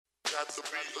That's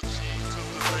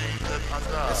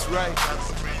right.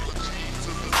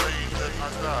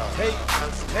 Hey,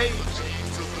 hey.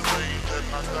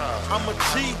 I'm a G.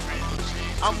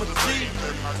 I'm a G.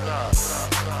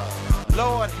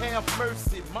 Lord have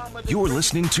mercy, Mama. You're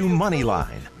listening to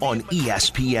Moneyline on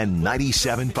ESPN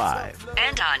 97.5.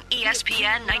 And on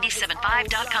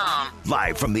ESPN975.com.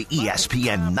 Live from the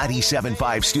ESPN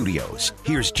 97.5 studios,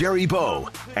 here's Jerry Bow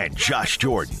and Josh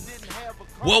Jordan.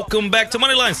 Welcome back to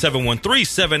Moneyline.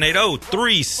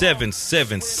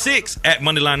 713-780-3776 at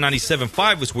Moneyline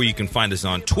 97.5 is where you can find us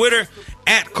on Twitter,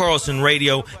 at Carlson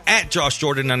Radio, at Josh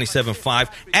Jordan 97.5,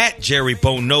 at Jerry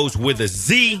Bow Knows with a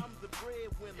Z.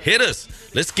 Hit us.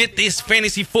 Let's get these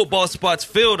fantasy football spots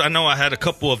filled. I know I had a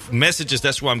couple of messages.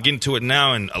 That's why I'm getting to it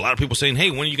now. And a lot of people saying, hey,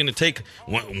 when are you going to take,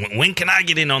 when can I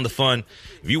get in on the fun?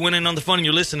 If you went in on the fun and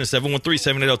you're listening,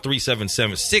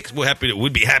 713-780-3776,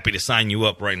 we'd be happy to sign you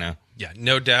up right now. Yeah,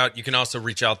 no doubt. You can also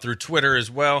reach out through Twitter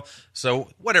as well. So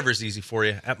whatever's easy for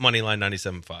you at Moneyline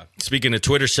 97.5. Speaking of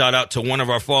Twitter, shout out to one of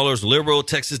our followers, Liberal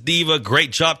Texas Diva.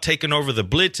 Great job taking over the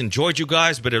Blitz. Enjoyed you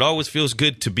guys, but it always feels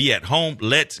good to be at home.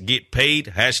 Let's get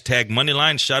paid. Hashtag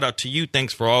Moneyline. Shout out to you.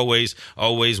 Thanks for always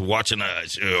watching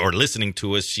us or listening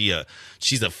to us.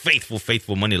 She's a faithful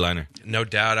Moneyliner. No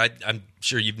doubt. I'm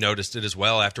sure you've noticed it as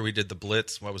well. After we did the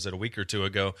Blitz, what was it, a week or two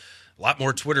ago? A lot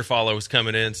more Twitter follows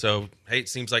coming in. So, hey, it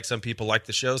seems like some people like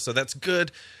the show, so that's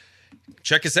good.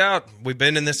 Check us out. We've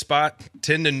been in this spot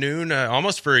 10 to noon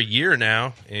almost for a year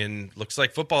now, and looks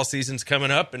like football season's coming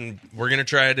up, and we're going to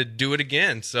try to do it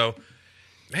again. So,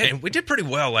 hey, we did pretty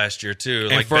well last year, too,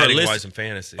 like betting-wise in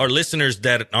fantasy. Our listeners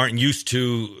that aren't used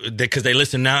to, because they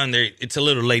listen now, and it's a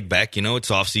little laid back,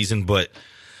 it's off season, but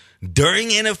during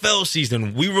NFL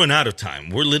season, we run out of time.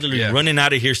 We're literally running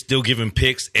out of here still giving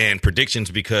picks and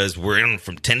predictions because we're in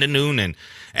from 10 to noon. And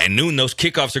at noon, those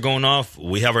kickoffs are going off.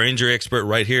 We have our injury expert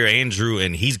right here, Andrew,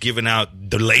 and he's giving out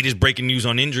the latest breaking news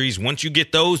on injuries. Once you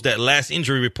get those, that last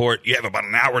injury report, you have about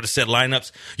an hour to set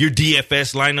lineups. Your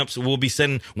DFS lineups will be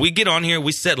setting. We get on here,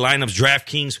 we set lineups,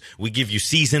 DraftKings. We give you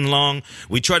season long.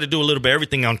 We try to do a little bit of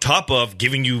everything on top of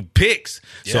giving you picks.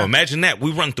 Yeah. So imagine that.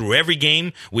 We run through every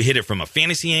game. We hit it from a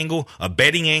fantasy angle, a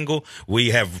betting angle.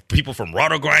 We have people from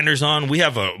Roto Grinders on. We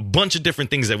have a bunch of different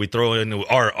things that we throw in.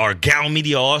 Our Gal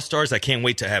Media All-Stars. I can't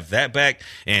wait to have that back.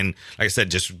 And like I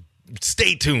said, just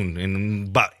stay tuned. In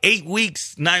about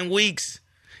 9 weeks,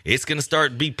 it's going to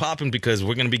start be popping because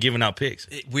we're going to be giving out picks.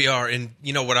 We are. And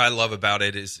you know what I love about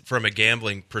it is from a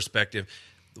gambling perspective,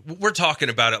 we're talking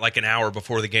about it like an hour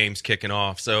before the game's kicking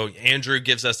off. So Andrew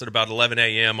gives us at about 11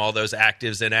 a.m. all those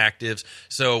actives and inactives.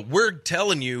 So we're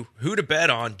telling you who to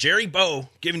bet on. Jerry Bow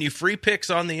giving you free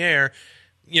picks on the air,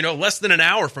 less than an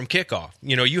hour from kickoff.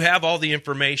 You have all the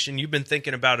information. You've been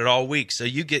thinking about it all week. So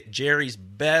you get Jerry's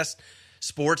best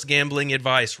sports gambling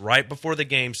advice right before the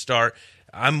games start.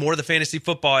 I'm more the fantasy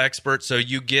football expert, so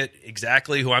you get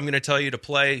exactly who I'm going to tell you to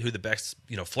play, who the best,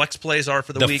 flex plays are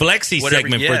for the week. The Flexi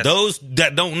segment, for those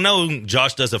that don't know,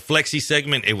 Josh does a Flexi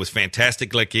segment. It was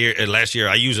fantastic last year.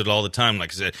 I use it all the time.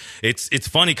 Like I said, it's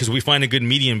funny because we find a good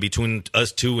medium between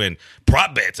us two and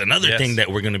prop bets, another thing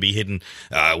that we're going to be hitting.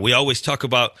 We always talk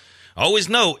about, always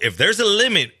know if there's a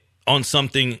limit on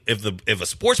something, if a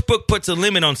sports book puts a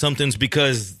limit on something, it's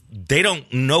because they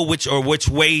don't know which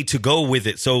way to go with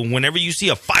it. So whenever you see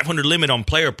a 500 limit on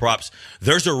player props,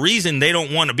 there's a reason they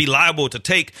don't want to be liable to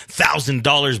take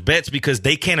 $1,000 bets because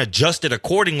they can't adjust it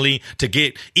accordingly to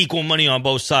get equal money on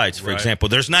both sides. For example,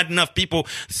 there's not enough people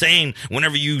saying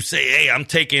whenever you say, hey, I'm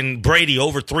taking Brady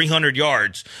over 300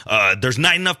 yards, there's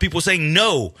not enough people saying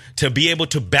no to be able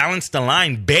to balance the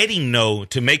line, betting no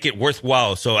to make it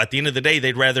worthwhile. So at the end of the day,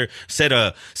 they'd rather set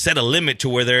a limit to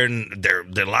where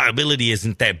their liability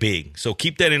isn't that big. So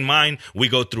keep that in mind. We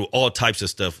go through all types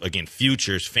of stuff. Again,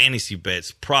 futures, fantasy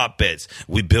bets, prop bets.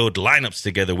 We build lineups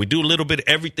together. We do a little bit of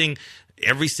everything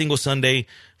every single Sunday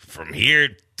from here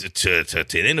to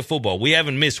the end of football. We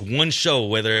haven't missed one show,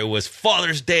 whether it was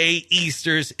Father's Day,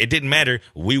 Easter's. It didn't matter.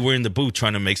 We were in the booth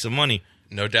trying to make some money.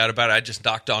 No doubt about it. I just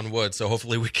knocked on wood, so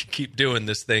hopefully we can keep doing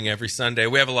this thing every Sunday.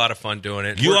 We have a lot of fun doing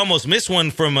it. You almost missed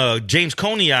one from James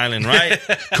Coney Island, right?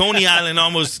 Coney Island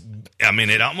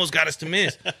it almost got us to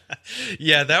miss.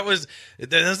 Yeah, that was a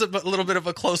little bit of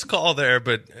a close call there,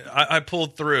 but I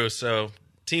pulled through. So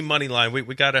Team Moneyline,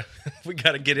 we gotta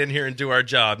get in here and do our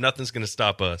job. Nothing's gonna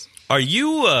stop us. Are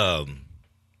you a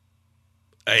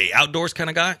outdoors kind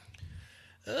of guy?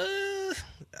 I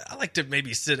like to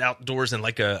maybe sit outdoors in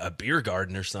like a beer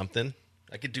garden or something.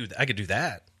 I could do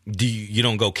that. you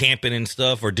don't go camping and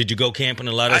stuff, or did you go camping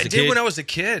a lot as a kid? I did when I was a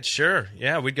kid, sure.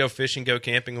 Yeah, we'd go fishing, go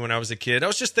camping when I was a kid. I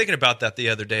was just thinking about that the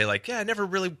other day. Like, yeah, I never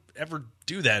really ever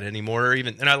do that anymore,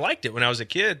 and I liked it when I was a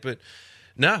kid, but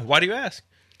no. Why do you ask?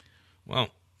 Well,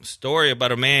 a story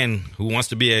about a man who wants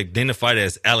to be identified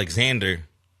as Alexander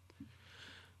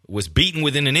was beaten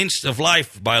within an inch of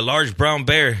life by a large brown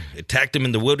bear. It attacked him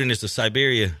in the wilderness of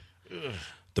Siberia. Ugh.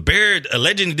 The bear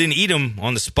allegedly didn't eat him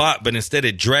on the spot, but instead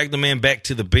it dragged the man back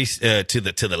to the base, to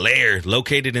the lair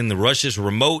located in the Russia's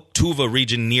remote Tuva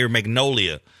region near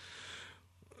Magnolia.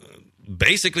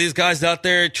 Basically, this guy's out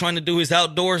there trying to do his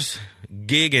outdoors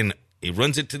gig, and he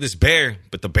runs into this bear,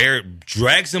 but the bear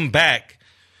drags him back.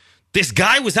 This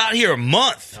guy was out here a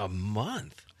month. A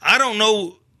month? I don't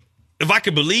know if I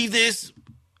could believe this.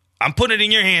 I'm putting it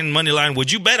in your hand, Moneyline.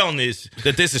 Would you bet on this,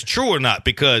 that this is true or not?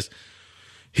 Because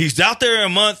he's out there a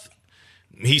month.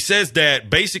 He says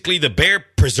that basically the bear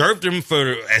preserved him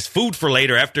as food for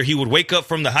later. After he would wake up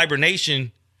from the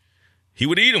hibernation, he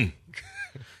would eat him.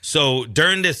 So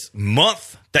during this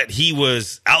month that he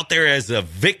was out there as a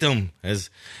victim,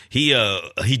 as he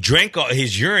drank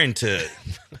his urine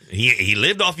he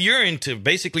lived off urine to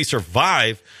basically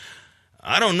survive.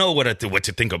 I don't know what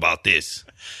to think about this.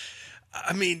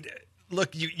 I mean, look,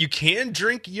 you can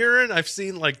drink urine. I've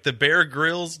seen like the Bear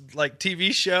Grylls like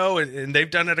TV show, and they've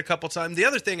done it a couple times. The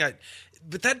other thing,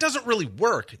 but that doesn't really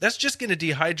work. That's just going to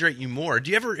dehydrate you more.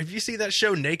 Have you seen that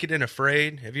show Naked and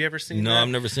Afraid? Have you ever seen that? No, I've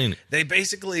never seen it. They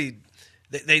basically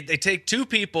they take two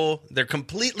people, they're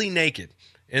completely naked,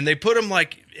 and they put them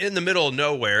like in the middle of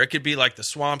nowhere. It could be like the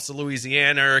swamps of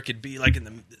Louisiana, or it could be like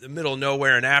in the middle of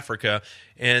nowhere in Africa.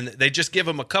 And they just give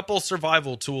them a couple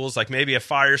survival tools, like maybe a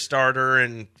fire starter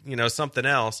and, something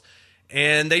else.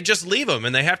 And they just leave them,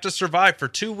 and they have to survive for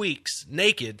 2 weeks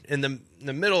naked in the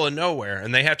middle of nowhere.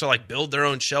 And they have to like build their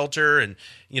own shelter and,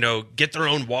 get their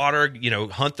own water,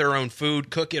 hunt their own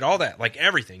food, cook it, all that, like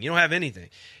everything. You don't have anything.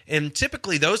 And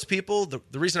typically those people,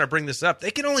 the reason I bring this up, they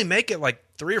can only make it like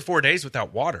 3 or 4 days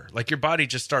without water. Like your body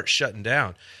just starts shutting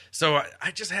down. So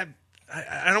I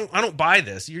don't buy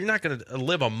this. You're not going to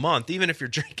live a month, even if you're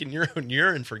drinking your own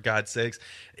urine, for God's sakes.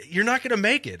 You're not going to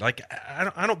make it. Like,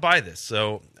 I don't buy this.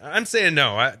 So I'm saying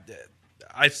no.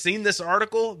 I've seen this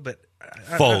article, but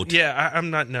fold. I'm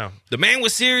not. No. The man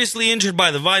was seriously injured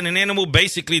by the violent animal.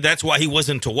 Basically, that's why he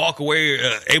wasn't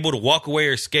able to walk away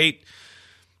or escape.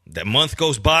 That month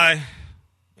goes by,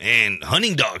 and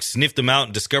hunting dogs sniffed him out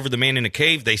and discovered the man in a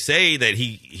cave. They say that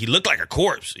he looked like a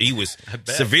corpse. He was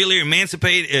severely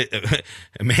emaciated,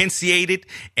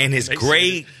 and his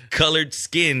gray-colored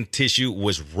skin tissue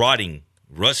was rotting.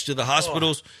 Rushed to the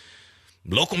hospitals.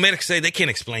 Local medics say they can't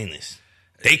explain this.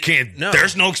 They can't. No.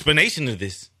 There's no explanation to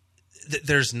this.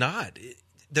 There's not.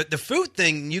 The food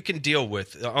thing you can deal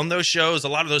with. On those shows, a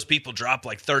lot of those people drop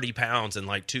like 30 pounds in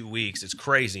like 2 weeks. It's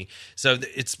crazy. So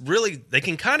it's really, they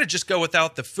can kind of just go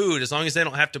without the food as long as they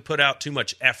don't have to put out too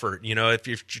much effort. If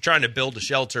you're trying to build a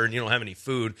shelter and you don't have any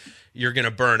food, you're going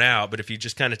to burn out. But if you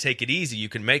just kind of take it easy, you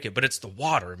can make it. But it's the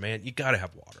water, man. You got to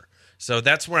have water. So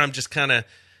that's where I'm just kind of,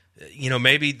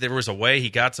 maybe there was a way he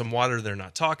got some water they're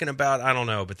not talking about. I don't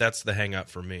know. But that's the hang up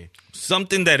for me.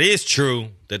 Something that is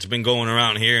true that's been going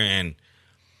around here, and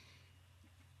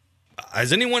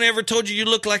has anyone ever told you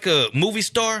look like a movie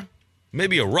star?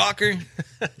 Maybe a rocker?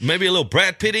 Maybe a little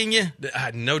Brad Pitt in you?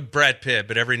 No Brad Pitt,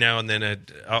 but every now and then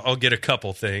I'll get a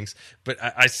couple things. But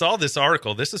I saw this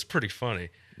article. This is pretty funny.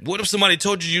 What if somebody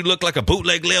told you look like a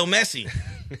bootleg Leo Messi?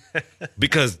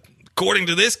 Because according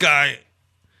to this guy,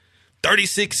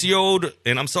 36-year-old,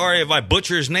 and I'm sorry if I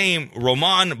butcher his name,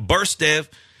 Roman Burstev,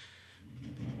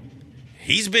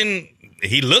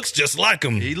 he looks just like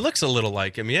him. He looks a little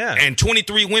like him, yeah. And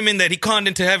 23 women that he conned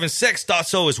into having sex thought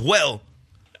so as well.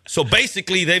 So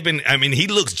basically, he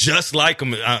looks just like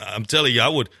him. I'm telling you, I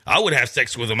would have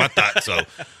sex with him. I thought so.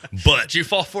 But did you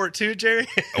fall for it too, Jerry?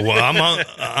 Well,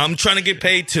 I'm trying to get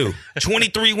paid too.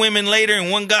 23 women later, and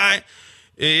one guy,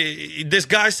 this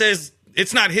guy says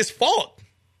it's not his fault.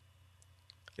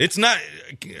 It's not.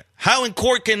 How in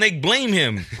court can they blame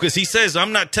him? Because he says,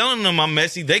 I'm not telling them I'm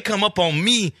messy. They come up on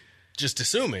me. Just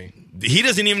assuming. He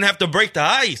doesn't even have to break the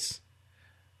ice.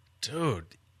 Dude.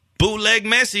 Bootleg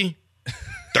Messi.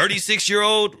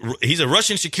 36-year-old. He's a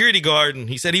Russian security guard, and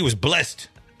he said he was blessed.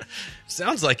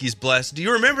 Sounds like he's blessed. Do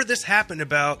you remember this happened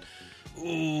about,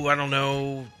 I don't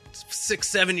know,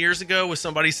 6-7 years ago with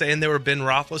somebody saying they were Ben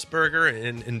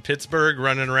Roethlisberger in Pittsburgh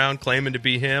running around claiming to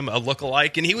be him, a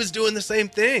lookalike, and he was doing the same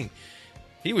thing.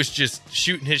 He was just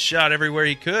shooting his shot everywhere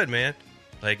he could, man.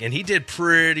 And he did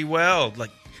pretty well.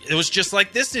 It was just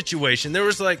like this situation. There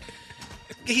was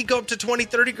he'd go up to 20,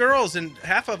 30 girls, and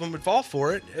half of them would fall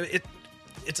for it.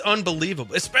 it's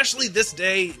unbelievable, especially this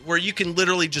day where you can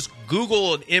literally just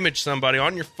Google an image somebody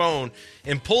on your phone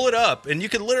and pull it up, and you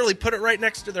can literally put it right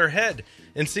next to their head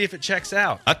and see if it checks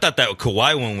out. I thought that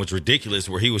Kawhi one was ridiculous,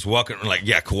 where he was walking like,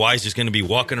 Kawhi's just going to be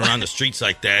walking around the streets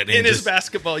like that and in his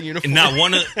basketball uniform.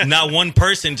 Not one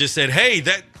person just said, "Hey,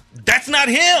 that's not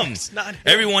him." It's not him.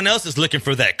 Everyone else is looking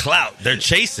for that clout. They're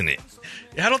chasing it.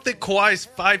 I don't think Kawhi's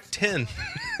 5'10".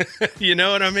 You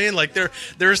know what I mean? Like there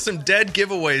are some dead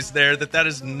giveaways there that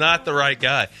is not the right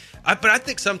guy. But I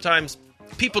think sometimes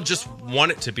people just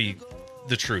want it to be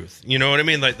the truth. You know what I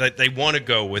mean? Like they want to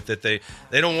go with it. They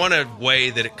don't want to weigh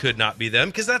that it could not be them,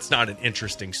 because that's not an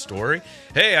interesting story.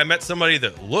 Hey, I met somebody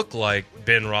that looked like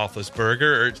Ben Roethlisberger.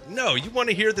 Or no, you want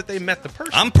to hear that they met the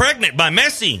person. I'm pregnant by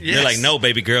Messi. Yes. You're like, no,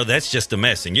 baby girl, that's just a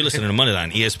mess. And you're listening to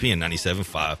Moneyline, ESPN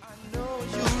 97.5.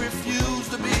 You refuse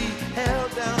to be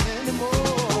held down anymore.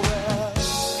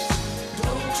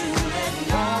 Don't you let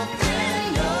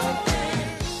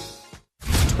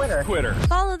Twitter.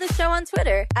 Follow the show on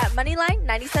Twitter at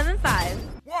Moneyline975.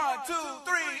 1, 2,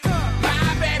 3.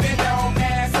 My baby don't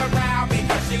mess around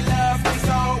because she loves me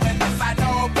so, and this I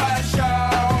know for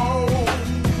sure.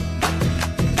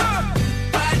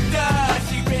 But does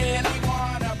she really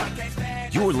wanna? But can't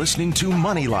stand. You're listening to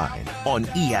Moneyline on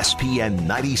ESPN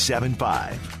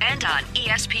 97.5. And on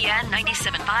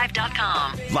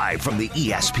ESPN975.com. Live from the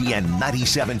ESPN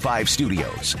 97.5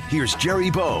 studios, here's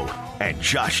Jerry Bow and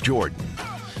Josh Jordan.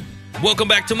 Welcome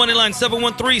back to Moneyline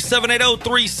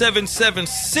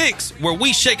 713-780-3776, where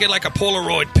we shake it like a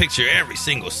Polaroid picture every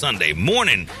single Sunday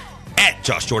morning. At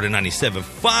Josh Jordan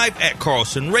 97.5, at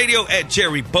Carlson Radio, at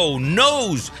Jerry Bow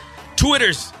Knows.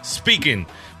 Twitter's speaking.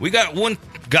 We got one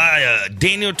guy,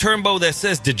 Daniel Turnbow, that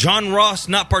says, did John Ross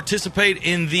not participate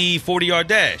in the 40-yard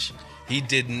dash? He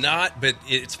did not, but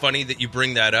it's funny that you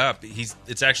bring that up.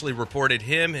 It's actually reported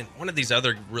him and one of these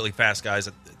other really fast guys,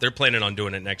 they're planning on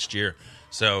doing it next year.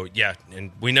 So, yeah,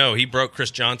 and we know he broke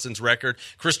Chris Johnson's record.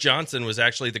 Chris Johnson was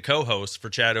actually the co-host for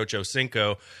Chad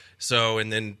Ochocinco. So,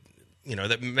 and then, you know,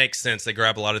 that makes sense. They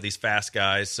grab a lot of these fast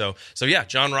guys. So yeah,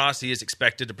 John Ross, he is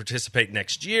expected to participate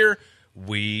next year.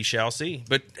 We shall see.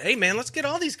 But, hey, man, let's get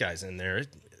all these guys in there.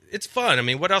 It's fun. I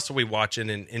mean, what else are we watching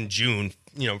in June,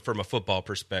 you know, from a football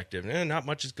perspective? Not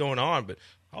much is going on, but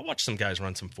I'll watch some guys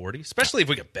run some 40, especially if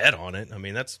we get bet on it. I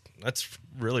mean, that's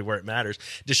really where it matters.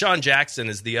 Deshaun Jackson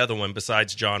is the other one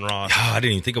besides John Ross. Oh, I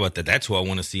didn't even think about that. That's who I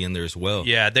want to see in there as well.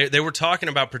 Yeah, they were talking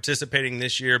about participating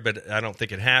this year, but I don't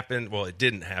think it happened. Well, it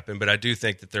didn't happen, but I do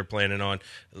think that they're planning on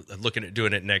looking at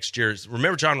doing it next year.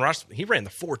 Remember, John Ross, he ran the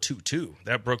 4.22.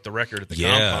 That broke the record at the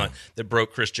Compound. That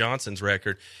broke Chris Johnson's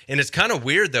record. And it's kind of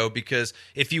weird, though, because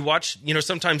if you watch, you know,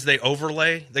 sometimes they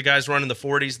overlay the guys running the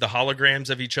 40s, the holograms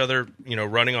of each other, you know,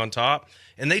 running on top.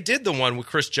 And they did the one with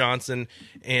Chris Johnson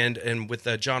and with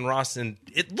John Ross, and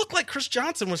it looked like Chris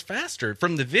Johnson was faster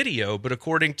from the video, but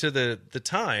according to the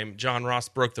time, John Ross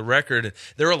broke the record.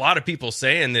 There were a lot of people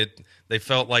saying that they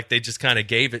felt like they just kind of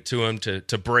gave it to him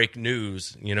to break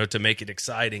news, you know, to make it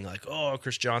exciting, like, oh,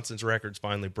 Chris Johnson's record's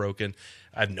finally broken.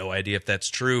 I have no idea if that's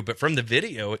true, but from the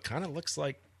video, it kind of looks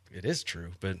like it is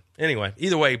true. But anyway,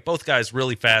 either way, both guys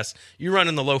really fast. You run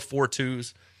in the low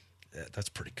 4.2s, that's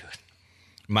pretty good.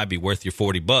 Might be worth your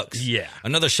 $40. Yeah.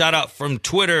 Another shout out from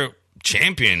Twitter,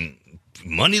 champion,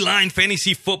 Moneyline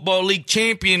Fantasy Football League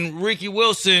champion, Ricky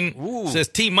Wilson. Says,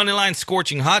 Team Moneyline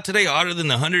scorching hot today, hotter than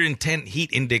the 110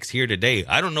 heat index here today.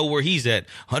 I don't know where he's at.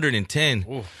 110.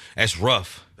 Ooh. That's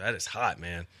rough. That is hot,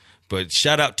 man. But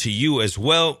shout out to you as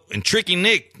well. And Tricky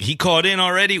Nick, he called in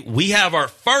already. We have our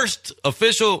first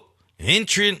official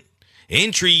entry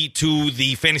to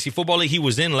the Fantasy Football League. He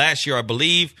was in last year, I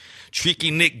believe.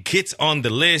 Tricky Nick gets on the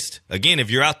list. Again,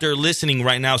 if you're out there listening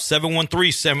right now,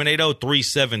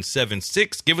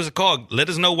 713-780-3776. Give us a call. Let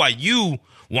us know why you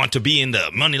want to be in the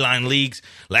Moneyline leagues.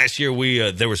 Last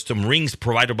year, there were some rings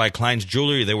provided by Klein's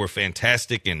Jewelry. They were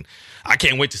fantastic, and I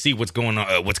can't wait to see what's going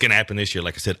on. What's going to happen this year?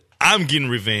 Like I said, I'm getting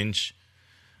revenge.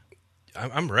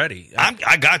 I'm ready.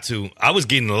 I got to. I was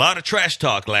getting a lot of trash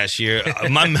talk last year.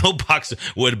 My mailbox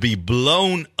would be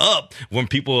blown up when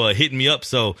people hitting me up.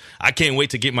 So I can't wait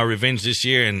to get my revenge this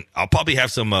year. And I'll probably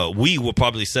have some, we will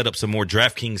probably set up some more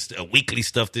DraftKings weekly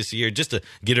stuff this year just to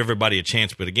get everybody a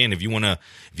chance. But again, if you want to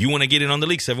get in on the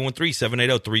league,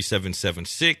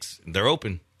 713-780-3776, they're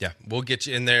open. Yeah, we'll get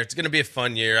you in there. It's going to be a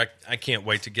fun year. I can't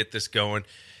wait to get this going.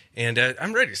 And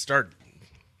I'm ready to start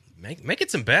making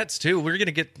some bets, too. We're going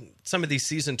to get some of these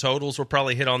season totals. We'll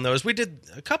probably hit on those. We did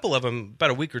a couple of them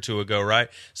about a week or two ago, right?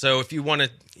 So if you want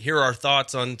to hear our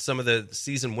thoughts on some of the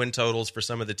season win totals for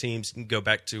some of the teams, you can go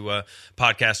back to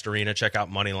Podcast Arena, check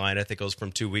out Moneyline. I think it was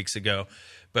from 2 weeks ago.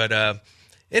 But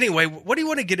Anyway, what do you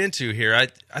want to get into here?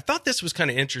 I thought this was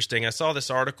kind of interesting. I saw this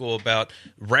article about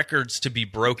records to be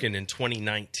broken in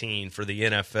 2019 for the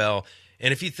NFL.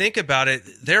 And if you think about it,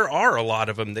 there are a lot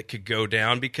of them that could go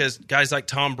down because guys like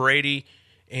Tom Brady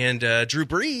and Drew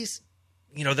Brees,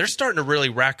 they're starting to really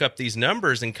rack up these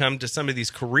numbers and come to some of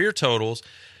these career totals.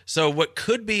 So what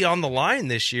could be on the line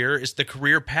this year is the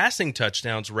career passing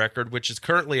touchdowns record, which is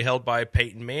currently held by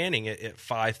Peyton Manning at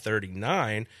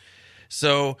 539.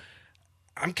 So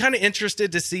I'm kind of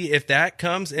interested to see if that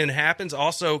comes and happens.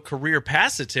 Also, career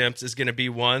pass attempts is going to be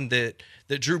one that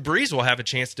Drew Brees will have a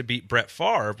chance to beat Brett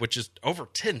Favre, which is over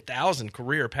 10,000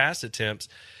 career pass attempts.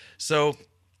 So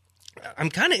I'm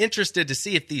kind of interested to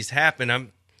see if these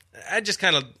happen. I just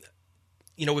kind of,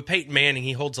 with Peyton Manning,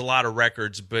 he holds a lot of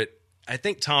records, but I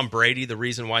think Tom Brady, the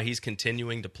reason why he's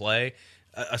continuing to play,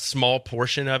 a small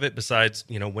portion of it besides,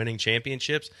 winning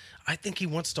championships, I think he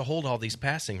wants to hold all these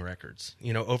passing records,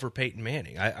 over Peyton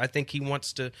Manning. I think he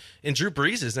wants to, and Drew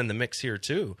Brees is in the mix here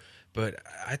too, but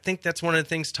I think that's one of the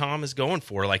things Tom is going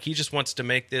for. Like, he just wants to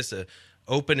make this a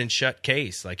open and shut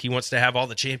case. Like, he wants to have all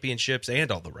the championships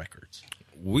and all the records.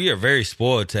 We are very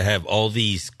spoiled to have all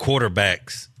these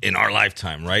quarterbacks in our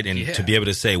lifetime, right? And to be able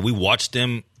to say we watched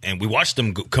them and we watched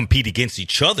them compete against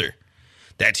each other.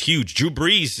 That's huge. Drew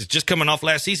Brees is just coming off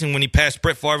last season when he passed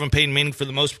Brett Favre and Peyton Manning for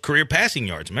the most career passing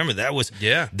yards. Remember, that was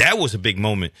a big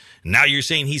moment. Now you're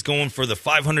saying he's going for the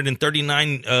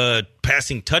 539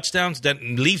 passing touchdowns. That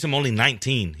leaves him only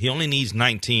 19. He only needs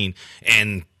 19,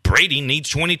 and Brady needs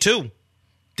 22.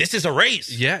 This is a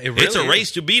race. Yeah, it really it's a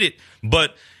race to beat it.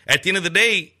 But at the end of the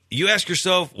day, you ask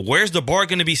yourself, where's the bar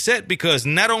going to be set? Because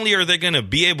not only are they going to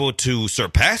be able to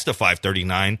surpass the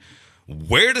 539,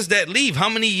 where does that leave? How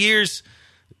many years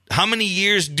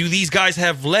do these guys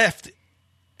have left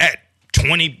at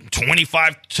 20,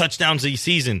 25 touchdowns a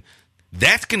season?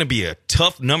 That's going to be a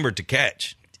tough number to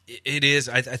catch. It is.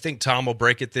 I think Tom will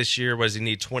break it this year. What does he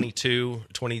need? 23,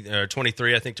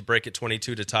 I think, to break it,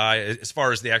 22 to tie, as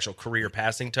far as the actual career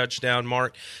passing touchdown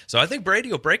mark. So I think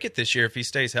Brady will break it this year if he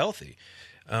stays healthy.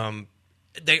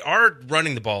 They are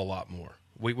running the ball a lot more.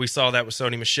 We saw that with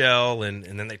Sony Michel, and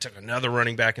then they took another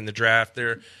running back in the draft.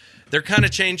 They're kind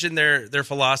of changing their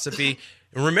philosophy.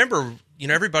 And remember,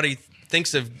 everybody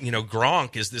thinks of,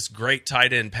 Gronk as this great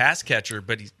tight end pass catcher,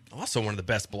 but he's also one of the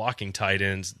best blocking tight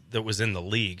ends that was in the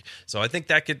league. So I think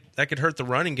that could hurt the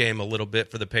running game a little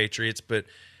bit for the Patriots. But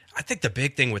I think the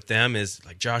big thing with them is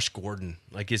like Josh Gordon.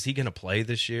 Like, is he going to play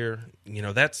this year?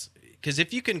 That's because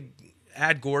if you can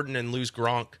add Gordon and lose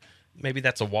Gronk, maybe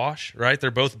that's a wash, right?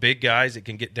 They're both big guys that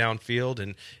can get downfield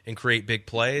and create big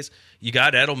plays. You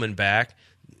got Edelman back.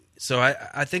 So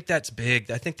I think that's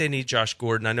big. I think they need Josh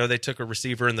Gordon. I know they took a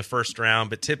receiver in the first round,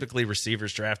 but typically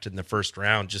receivers drafted in the first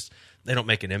round, they don't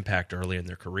make an impact early in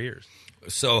their careers.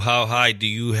 So how high do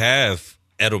you have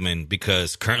Edelman?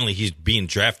 Because currently he's being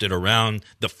drafted around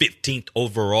the 15th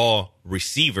overall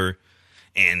receiver,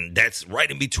 and that's right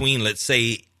in between, let's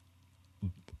say,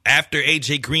 after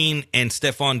A.J. Green and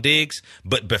Stephon Diggs,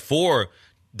 but before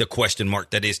the question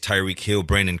mark that is Tyreek Hill,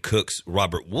 Brandon Cooks,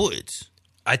 Robert Woods.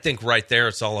 I think right there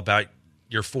it's all about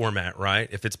your format, right?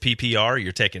 If it's PPR,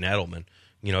 you're taking Edelman.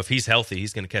 If he's healthy,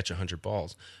 he's going to catch 100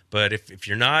 balls. But if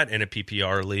you're not in a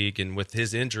PPR league and with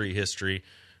his injury history,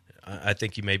 I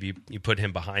think you put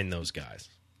him behind those guys.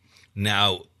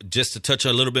 Now, just to touch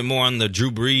a little bit more on the Drew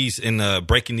Brees and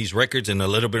breaking these records and a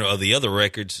little bit of the other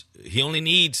records, he only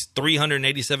needs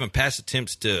 387 pass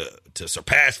attempts to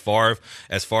surpass Favre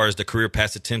as far as the career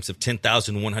pass attempts of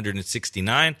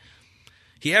 10,169.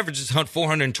 He averages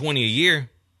 420 a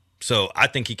year, so I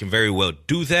think he can very well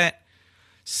do that.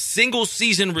 Single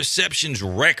season receptions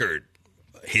record,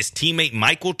 his teammate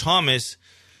Michael Thomas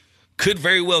could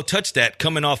very well touch that,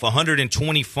 coming off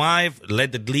 125,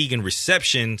 led the league in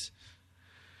receptions.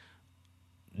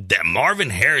 That Marvin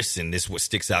Harrison, this is what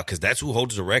sticks out because that's who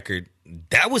holds the record.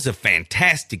 That was a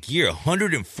fantastic year,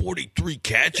 143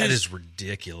 catches. That is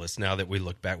ridiculous now that we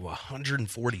look back. Well,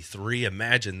 143,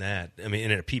 imagine that. I mean,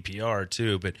 in a PPR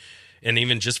too, and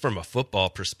even just from a football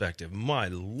perspective, my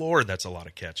Lord, that's a lot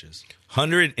of catches.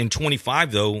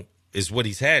 125, though, is what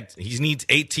he's had. He needs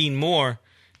 18 more.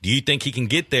 Do you think he can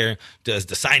get there? Does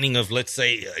the signing of, let's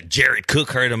say, Jared Cook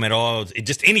hurt him at all?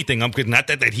 Just anything. Not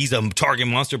that he's a target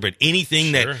monster, but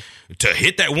anything that to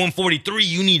hit that 143,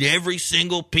 you need every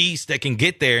single piece that can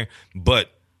get there.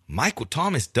 But Michael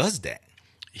Thomas does that.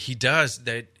 He does.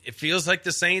 It feels like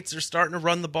the Saints are starting to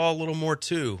run the ball a little more,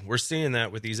 too. We're seeing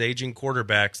that with these aging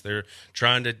quarterbacks. They're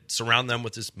trying to surround them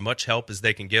with as much help as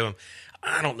they can give them.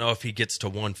 I don't know if he gets to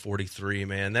 143,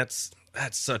 man. That's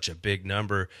such a big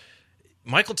number.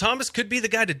 Michael Thomas could be the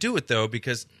guy to do it, though,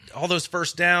 because all those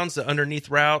first downs, the underneath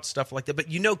routes, stuff like that. But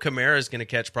Kamara is going to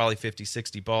catch probably 50,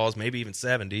 60 balls, maybe even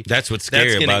 70. That's what's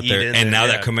scary about there. And now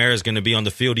that Kamara is going to be on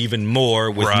the field even more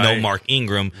with no Mark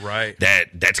Ingram,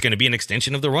 that's going to be an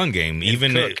extension of the run game.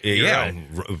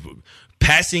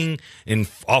 Passing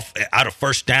out of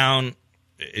first down.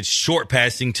 It's short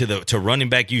passing to running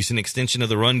back use. An extension of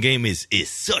the run game is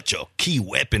such a key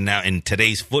weapon now in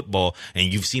today's football,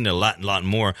 and you've seen a lot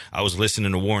more. I was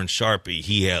listening to Warren Sharp.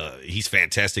 He's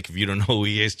fantastic. If you don't know who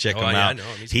he is, check him out. I know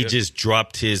him. He just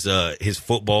dropped his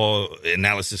football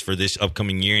analysis for this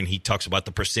upcoming year, and he talks about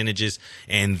the percentages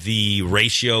and the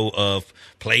ratio of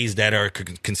plays that are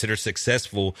considered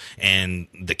successful. And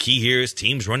the key here is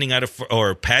teams running out of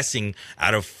or passing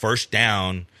out of first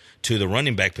down to the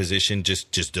running back position,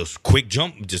 just those quick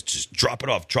jump, just drop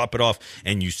it off.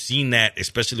 And you've seen that,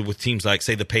 especially with teams like,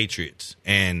 say, the Patriots.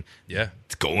 And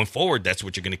going forward, that's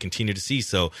what you're going to continue to see.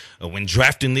 So when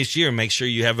drafting this year, make sure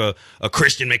you have a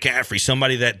Christian McCaffrey,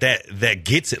 somebody that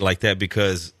gets it like that,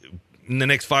 because in the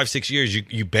next 5-6 years,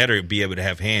 you better be able to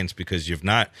have hands, because you've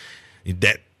not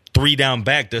that 3-down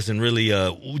back doesn't really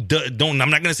I'm not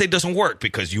going to say it doesn't work,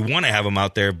 because you want to have them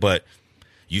out there, but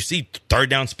you see third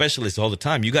down specialists all the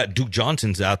time. You got Duke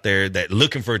Johnson's out there that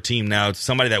looking for a team now,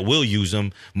 somebody that will use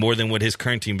him more than with his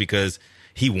current team, because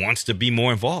he wants to be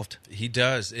more involved. He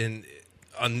does. And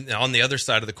on the other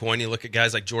side of the coin, you look at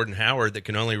guys like Jordan Howard that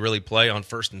can only really play on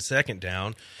first and second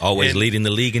down. Always leading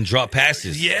the league in drop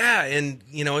passes. Yeah, and,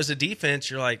 as a defense,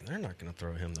 you're like, they're not going to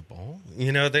throw him the ball.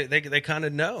 They kind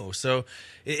of know. So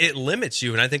it limits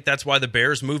you, and I think that's why the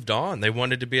Bears moved on. They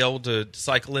wanted to be able to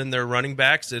cycle in their running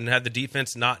backs and have the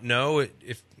defense not know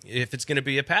if it's going to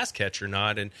be a pass catch or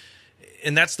not.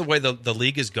 And that's the way the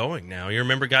league is going now. You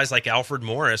remember guys like Alfred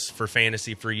Morris for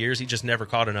fantasy for years. He just never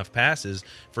caught enough passes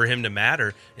for him to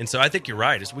matter. And so I think you're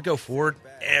right. As we go forward,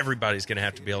 everybody's going to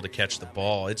have to be able to catch the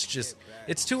ball. It's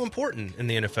too important in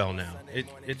the NFL now.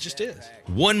 It just is.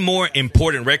 One more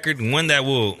important record, and one that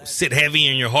will sit heavy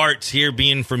in your hearts here,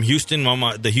 being from Houston,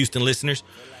 the Houston listeners.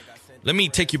 Let me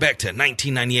take you back to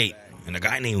 1998 and a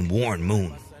guy named Warren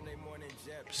Moon.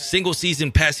 Single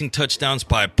season passing touchdowns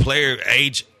by a player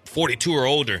age 42 or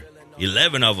older,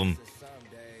 11 of them.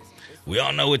 We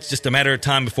all know it's just a matter of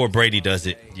time before Brady does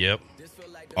it. Yep.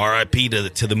 R.I.P.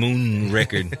 to the Moon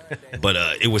record. But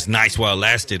it was nice while it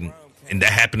lasted, and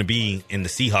that happened to be in the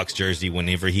Seahawks jersey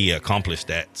whenever he accomplished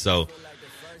that. So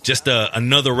just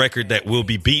another record that will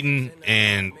be beaten.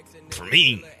 And for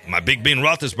me, my Big Ben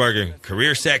Roethlisberger,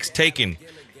 career sacks taken.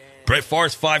 Brett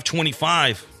Favre's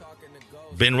 525.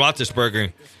 Ben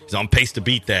Roethlisberger is on pace to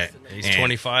beat that. He's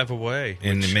 25 away,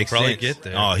 and it makes probably sense. Get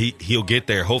there. Oh, he'll get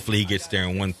there. Hopefully, he gets there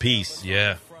in one piece.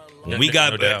 Yeah. When we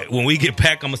get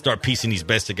back, I'm gonna start piecing these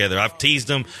bets together. I've teased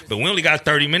them, but we only got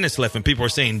 30 minutes left, and people are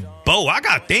saying, "Bo, I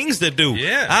got things to do.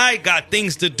 Yeah, I got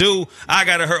things to do. I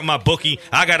gotta hurt my bookie.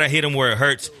 I gotta hit him where it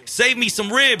hurts. Save me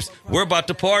some ribs. We're about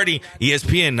to party."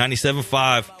 ESPN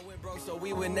 97.5.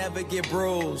 We would never get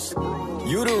bruised.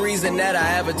 You the reason that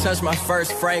I ever touched my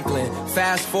first Franklin.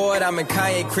 Fast forward, I'm in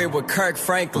Kanye crib with Kirk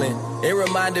Franklin. It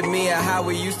reminded me of how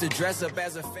we used to dress up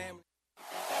as a family.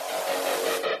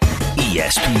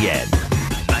 ESPN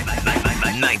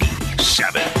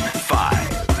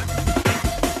 97.5.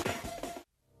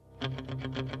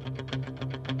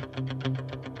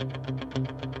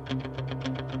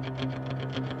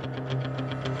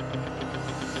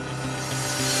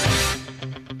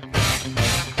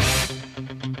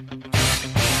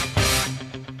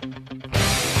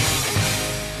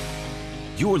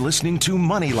 You're listening to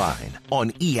Moneyline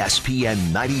on ESPN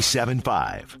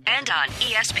 97.5. And on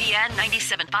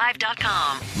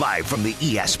ESPN975.com. Live from the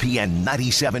ESPN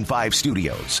 97.5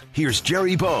 studios, here's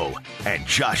Jerry Bow and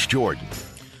Josh Jordan.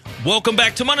 Welcome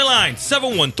back to Moneyline,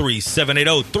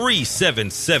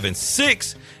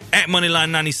 713-780-3776. At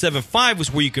Moneyline 97.5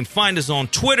 is where you can find us on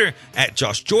Twitter, at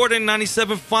Josh Jordan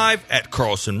 97.5, at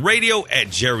Carlson Radio, at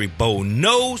Jerry Bow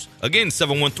Knows. Again,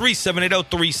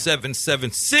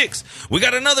 713-780-3776. We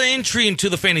got another entry into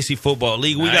the Fantasy Football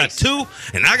League. We got two,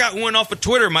 and I got one off of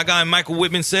Twitter. My guy Michael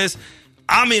Whitman says,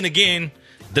 I'm in again.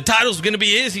 The title's going to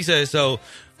be his, he says. So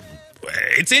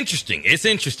it's interesting. It's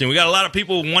interesting. We got a lot of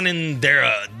people wanting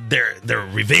their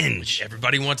revenge.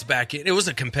 Everybody wants back in. It was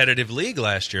a competitive league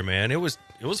last year, man. It was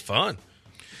fun.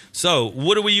 So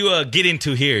what do we get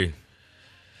into here?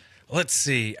 Let's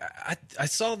see. I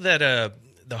saw that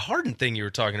the Harden thing you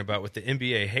were talking about with the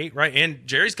NBA hate, right? And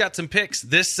Jerry's got some picks.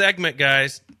 This segment,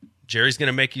 guys, Jerry's going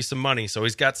to make you some money. So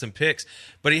he's got some picks.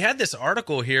 But he had this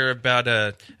article here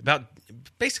about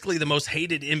basically the most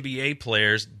hated NBA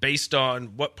players based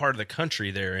on what part of the country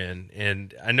they're in.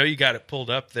 And I know you got it pulled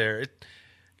up there.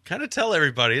 Kind of tell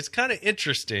everybody. It's kind of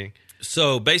interesting.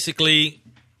 So basically,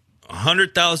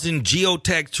 100,000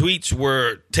 geotag tweets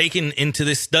were taken into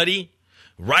this study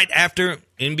right after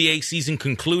NBA season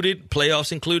concluded,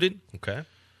 playoffs included. Okay.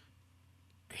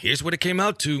 Here's what it came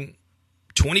out to.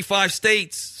 25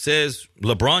 states says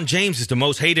LeBron James is the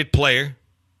most hated player.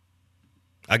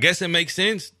 I guess it makes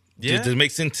sense. Yeah. Does it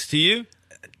make sense to you?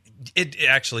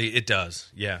 It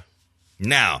does. Yeah.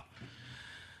 Now,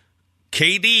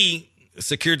 KD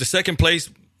secured the second place,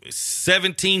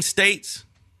 17 states.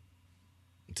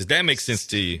 Does that make sense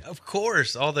to you? Of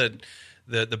course. All the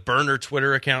burner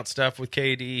Twitter account stuff with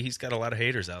KD, he's got a lot of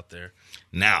haters out there.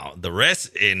 Now, the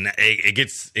rest, it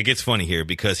gets funny here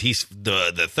because he's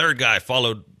the third guy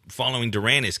following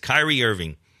Durant is Kyrie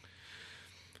Irving.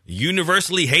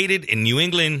 Universally hated in New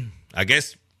England. I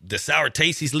guess the sour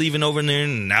taste he's leaving over there,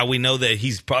 and now we know that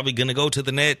he's probably going to go to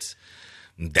the Nets.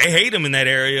 They hate him in that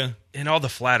area. And all the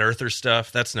flat earther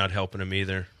stuff, that's not helping him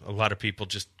either. A lot of people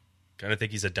just kind of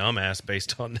think he's a dumbass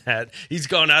based on that. He's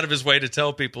gone out of his way to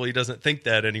tell people he doesn't think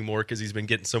that anymore because he's been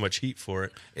getting so much heat for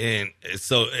it. And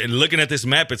so looking at this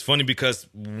map, it's funny because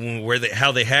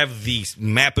how they have the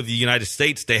map of the United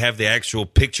States, they have the actual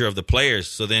picture of the players.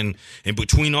 So then in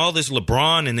between all this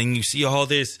LeBron and then you see all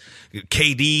this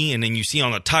KD, and then you see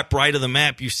on the top right of the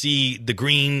map, you see the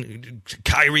green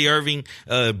Kyrie Irving,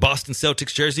 Boston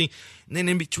Celtics jersey. And then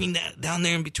in between that, down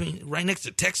there in between, right next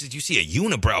to Texas, you see a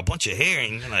unibrow, a bunch of hair.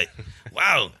 And you're like,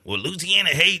 wow, well,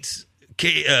 Louisiana hates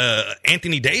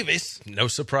Anthony Davis. No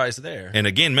surprise there. And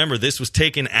again, remember, this was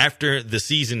taken after the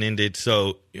season ended.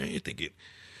 So you're thinking,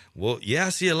 well, yeah, I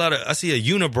see a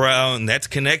unibrow, and that's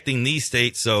connecting these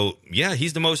states. So, yeah,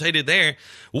 he's the most hated there.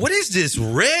 What is this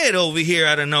red over here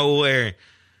out of nowhere?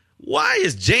 Why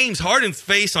is James Harden's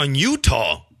face on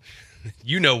Utah?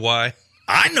 You know why.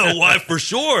 I know why for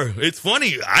sure. It's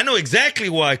funny. I know exactly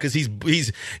why, because he's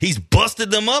busted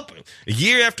them up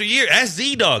year after year. Ask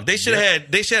Z-Dog. They should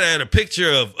have had a picture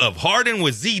of Harden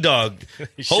with Z-Dog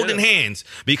holding hands,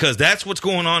 because that's what's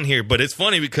going on here. But it's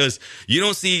funny because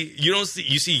you see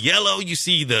yellow. You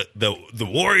see the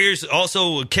Warriors,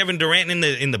 also Kevin Durant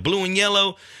in the blue and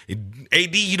yellow.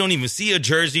 AD, you don't even see a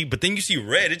jersey, but then you see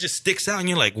red. It just sticks out, and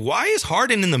you're like, why is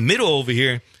Harden in the middle over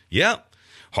here? Yep.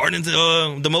 Harden's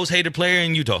the most hated player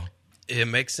in Utah. It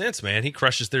makes sense, man. He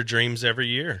crushes their dreams every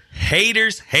year.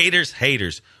 Haters.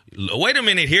 Wait a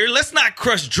minute here. Let's not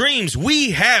crush dreams.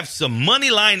 We have some money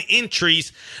line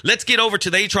entries. Let's get over to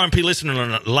the HRMP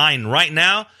listener line right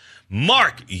now.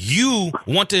 Mark, you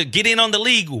want to get in on the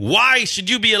league. Why should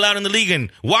you be allowed in the league,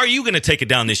 and why are you going to take it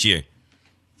down this year?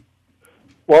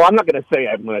 Well, I'm not going to say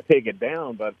I'm going to take it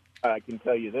down, but I can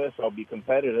tell you this. I'll be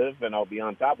competitive, and I'll be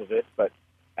on top of it, but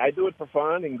I do it for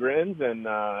fun and grins, and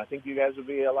I think you guys will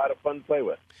be a lot of fun to play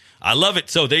with. I love it.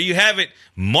 So there you have it.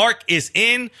 Mark is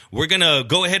in. We're going to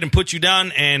go ahead and put you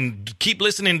down and keep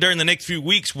listening during the next few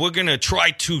weeks. We're going to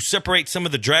try to separate some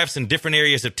of the drafts in different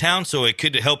areas of town, so it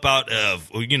could help out,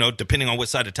 depending on what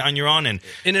side of town you're on. And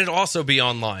it'll also be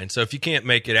online. So if you can't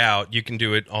make it out, you can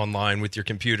do it online with your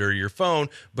computer or your phone.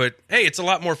 But, hey, it's a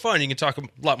lot more fun. You can talk a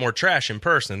lot more trash in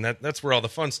person. That's where all the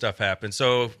fun stuff happens.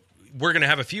 So we're going to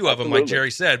have a few of them, like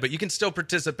Jerry said, but you can still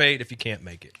participate if you can't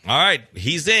make it. All right,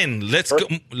 he's in. Let's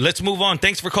move on.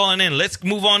 Thanks for calling in. Let's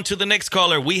move on to the next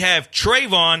caller. We have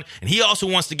Trayvon, and he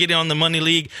also wants to get in on the Money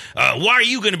League. Why are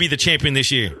you going to be the champion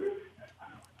this year?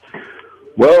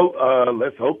 Well,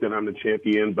 let's hope that I'm the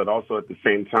champion, but also at the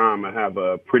same time, I have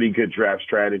a pretty good draft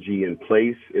strategy in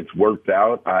place. It's worked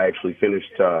out. I actually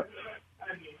finished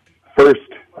first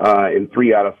in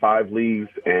 3 out of 5 leagues,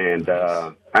 and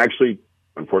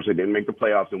unfortunately, didn't make the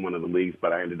playoffs in one of the leagues,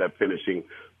 but I ended up finishing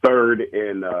third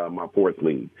in my 4th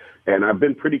league. And I've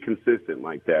been pretty consistent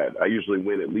like that. I usually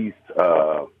win at least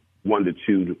 1 to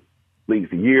 2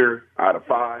 leagues a year out of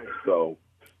 5. So,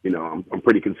 I'm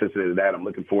pretty consistent in that. I'm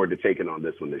looking forward to taking on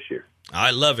this one this year.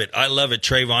 I love it,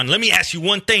 Trayvon. Let me ask you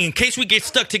one thing. In case we get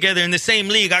stuck together in the same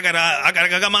league, I got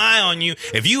my eye on you.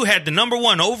 If you had the number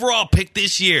 1 overall pick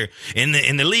this year in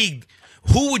the league,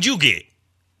 who would you get?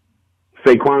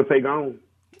 Saquon.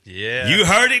 Yeah. You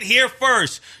heard it here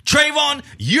first. Trayvon,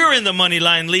 you're in the Money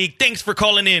Line League. Thanks for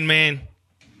calling in, man.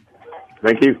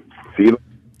 Thank you. See you.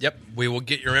 Yep. We will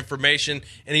get your information.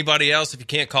 Anybody else, if you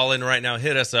can't call in right now,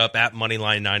 hit us up at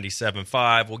Moneyline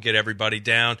 97.5. We'll get everybody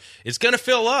down. It's going to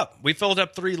fill up. We filled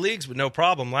up 3 leagues with no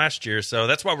problem last year, so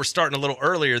that's why we're starting a little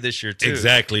earlier this year, too.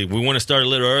 Exactly. We want to start a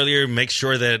little earlier, make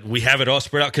sure that we have it all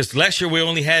spread out, because last year we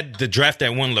only had the draft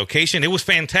at one location. It was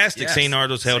fantastic. Yes. St.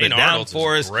 Arnold's held St. it down Arnold's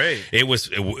for was us. great.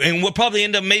 And we'll probably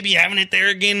end up maybe having it there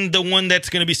again, the one that's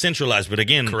going to be centralized. But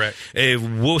again, correct.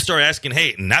 We'll start asking,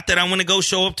 hey, not that I want to go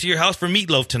show up to your house for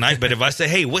meatloaf tonight, but if I say,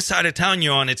 hey, what side of town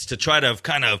you're on, it's to try to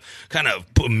kind of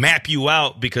map you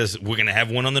out, because we're going to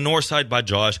have one on the north side by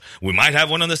Josh. We might have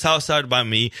one on the south side by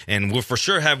me, and we'll for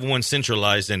sure have one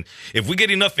centralized. And if we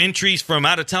get enough entries from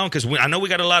out of town, because I know we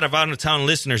got a lot of out of town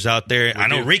listeners out there. I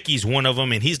know Ricky's one of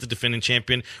them, and he's the defending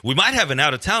champion. We might have an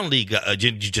out of town league,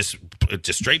 just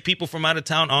straight people from out of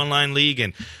town online league.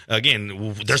 And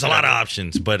again, there's a lot of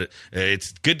options, but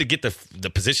it's good to get the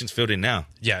positions filled in now.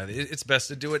 Yeah, it's best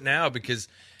to do it now, because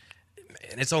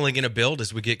it's only going to build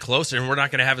as we get closer, and we're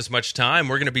not going to have as much time.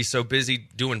 We're going to be so busy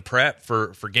doing prep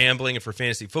for gambling and for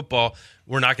fantasy football,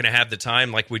 we're not going to have the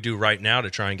time like we do right now to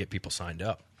try and get people signed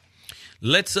up.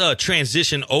 Let's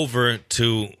transition over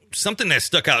to something that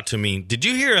stuck out to me. Did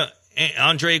you hear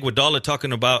Andre Iguodala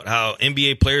talking about how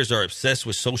NBA players are obsessed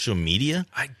with social media?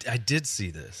 I did see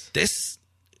this.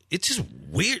 It's just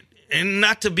weird. And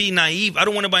not to be naive, I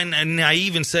don't want to be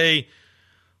naive and say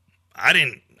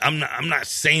I'm not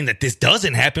saying that this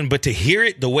doesn't happen, but to hear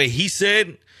it the way he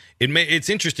said, it's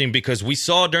interesting, because we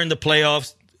saw during the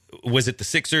playoffs, was it the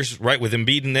Sixers, right, with them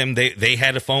beating them, they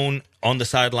had a phone on the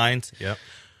sidelines. Yep.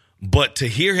 But to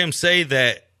hear him say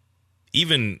that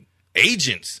even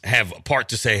agents have a part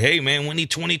to say, hey, man, we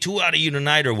need 22 out of you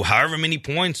tonight, or however many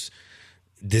points,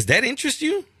 does that interest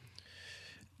you?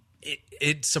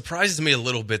 It surprises me a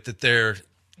little bit that they're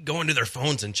going to their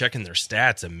phones and checking their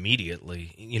stats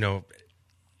immediately. You know,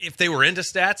 if they were into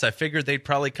stats, I figured they'd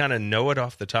probably kind of know it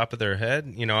off the top of their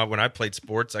head. You know, when I played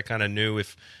sports, I kind of knew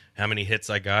how many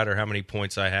hits I got or how many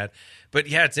points I had. But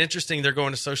yeah, it's interesting they're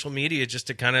going to social media just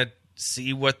to kind of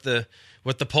see what the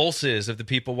pulse is of the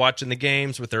people watching the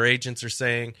games, what their agents are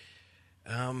saying.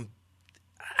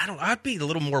 I'd be a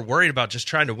little more worried about just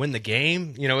trying to win the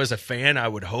game. You know, as a fan, I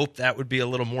would hope that would be a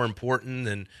little more important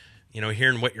than, you know,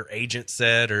 hearing what your agent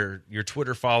said or your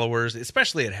Twitter followers,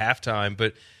 especially at halftime.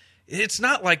 But it's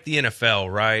not like the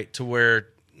NFL, right, to where,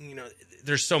 you know,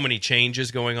 there's so many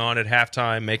changes going on at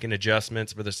halftime, making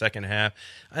adjustments for the second half.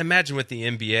 I imagine with the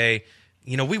NBA,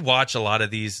 you know, we watch a lot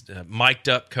of these mic'd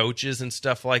up coaches and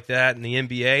stuff like that in the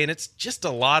NBA, and it's just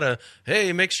a lot of,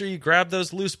 hey, make sure you grab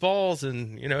those loose balls,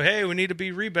 and, you know, hey, we need to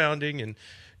be rebounding, and,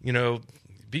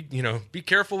 be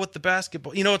careful with the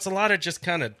basketball. You know, it's a lot of just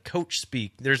kind of coach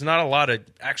speak. There's not a lot of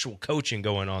actual coaching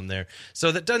going on there.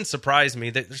 So that doesn't surprise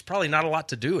me that there's probably not a lot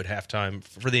to do at halftime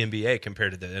for the NBA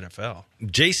compared to the NFL.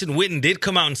 Jason Witten did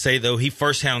come out and say, though, he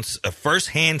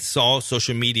firsthand saw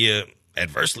social media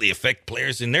adversely affect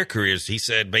players in their careers. He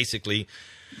said, basically,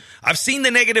 I've seen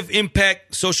the negative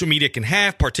impact social media can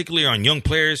have, particularly on young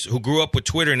players who grew up with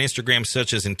Twitter and Instagram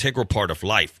such as integral part of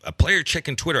life. A player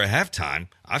checking Twitter at halftime,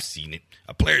 I've seen it.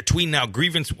 A player tweeting out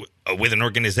grievance with an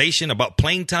organization about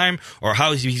playing time or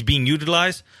how he's being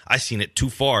utilized, I've seen it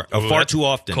far too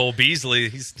often. Cole Beasley,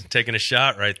 he's taking a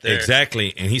shot right there.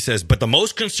 Exactly. And he says, but the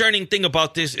most concerning thing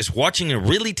about this is watching a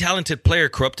really talented player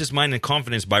corrupt his mind and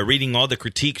confidence by reading all the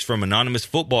critiques from anonymous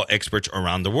football experts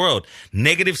around the world.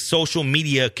 Negative social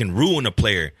media can ruin a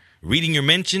player. Reading your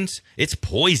mentions, it's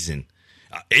poison.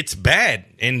 It's bad.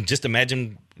 And just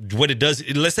imagine what it does.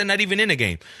 Let's say not even in a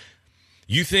game.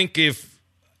 You think if,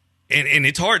 and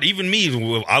it's hard, even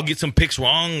me, I'll get some picks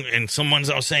wrong and someone's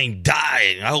out saying,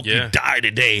 die. I hope you die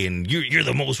today. And you're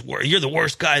the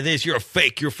worst guy this, you're a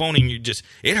fake, you're phoning,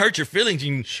 it hurts your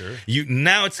feelings. Sure.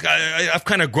 Now I've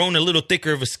kind of grown a little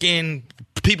thicker of a skin.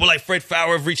 People like Fred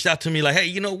Fowler have reached out to me like, hey,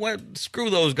 you know what? Screw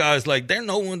those guys. Like, they're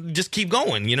no one. Just keep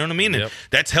going. You know what I mean? Yep. And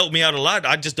that's helped me out a lot.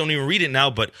 I just don't even read it now.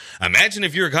 But imagine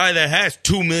if you're a guy that has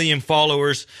 2 million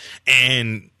followers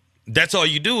and that's all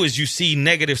you do is you see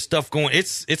negative stuff going.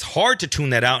 It's hard to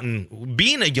tune that out. And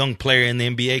being a young player in the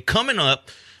NBA, coming up,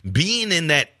 being in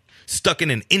that stuck in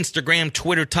an Instagram,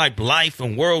 Twitter type life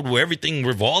and world where everything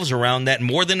revolves around that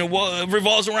more than it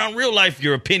revolves around real life,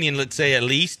 your opinion, let's say at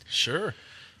least. Sure.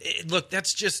 Look,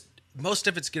 that's just, most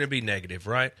of it's going to be negative,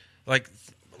 right? Like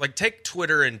take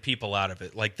Twitter and people out of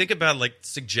it. Like, think about like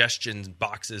suggestion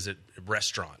boxes at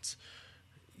restaurants.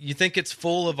 You think it's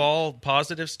full of all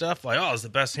positive stuff? Like, oh, it was the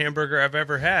best hamburger I've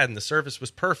ever had and the service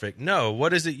was perfect. No.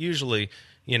 What is it usually,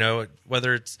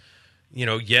 whether it's,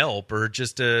 Yelp or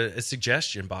just a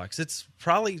suggestion box? It's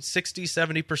probably 60,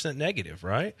 70% negative,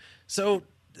 right? So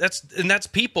that's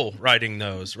people writing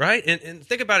those, right? And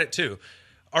think about it too.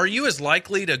 Are you as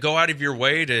likely to go out of your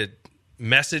way to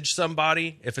message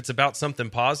somebody if it's about something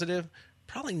positive?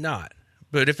 Probably not.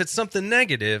 But if it's something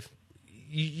negative,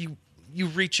 you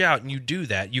reach out and you do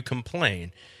that. You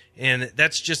complain, and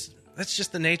that's just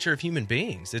the nature of human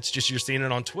beings. It's just you're seeing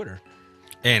it on Twitter.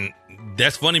 And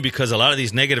that's funny because a lot of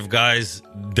these negative guys,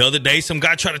 the other day, some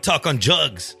guy tried to talk on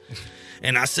Jugs.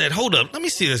 And I said, hold up, let me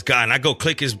see this guy. And I go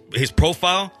click his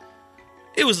profile.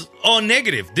 It was all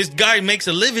negative. This guy makes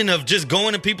a living of just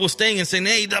going to people's thing and saying,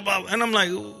 hey, blah, blah. And I'm like,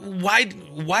 why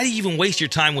do you even waste your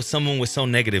time with someone with so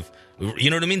negative? You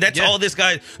know what I mean? That's all this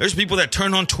guy. There's people that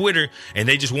turn on Twitter and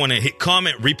they just want to hit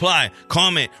comment, reply,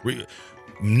 comment,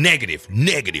 negative.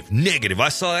 I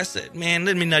saw that. I said, man,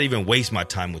 let me not even waste my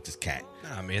time with this cat.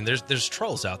 Nah, man, there's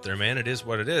trolls out there, man. It is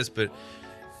what it is. But,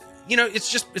 you know,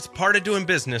 it's part of doing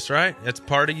business, right? It's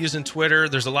part of using Twitter.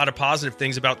 There's a lot of positive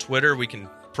things about Twitter. We can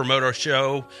promote our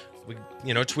show. We,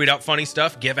 tweet out funny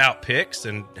stuff, give out picks.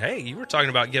 And, hey, you were talking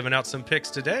about giving out some picks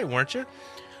today, weren't you?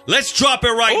 Let's drop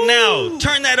it right now.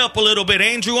 Turn that up a little bit,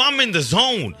 Andrew. I'm in the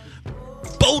zone.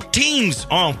 Both teams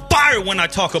are on fire when I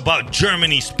talk about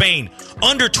Germany, Spain.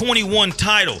 Under 21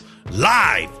 title.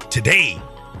 Live today.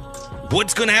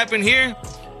 What's going to happen here?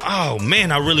 Oh,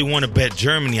 man, I really want to bet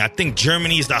Germany. I think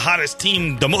Germany is the hottest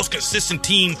team, the most consistent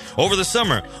team over the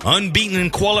summer. Unbeaten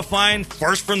in qualifying,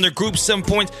 first from their group, 7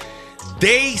 points.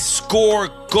 They score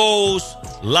goals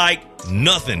like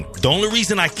nothing. The only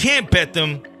reason I can't bet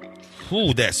them,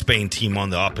 that Spain team on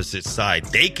the opposite side,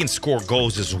 they can score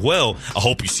goals as well. I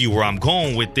hope you see where I'm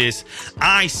going with this.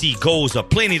 I see goals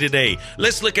aplenty today.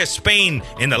 Let's look at Spain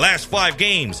in the last 5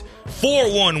 games.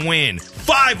 4-1 win,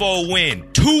 5-0 win,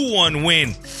 2-1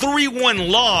 win,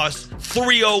 3-1 loss,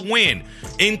 3-0 win.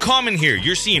 In common here,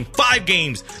 you're seeing 5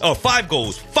 goals,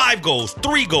 3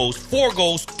 goals, 4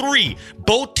 goals, 3.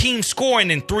 Both teams scoring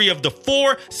in 3 of the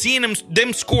 4, seeing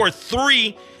them score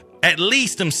 3 at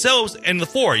least themselves and the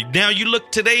 4. Now you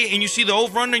look today and you see the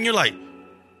over-under and you're like,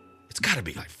 it's got to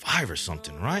be like 5 or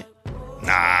something, right?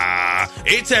 Nah,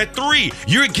 it's at 3.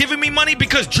 You're giving me money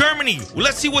because Germany,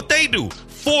 let's see what they do.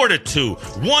 4-2,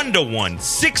 1-1,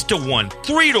 6-1,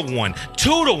 3-1,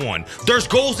 2-1. There's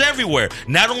goals everywhere.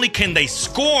 Not only can they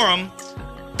score them,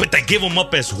 but they give them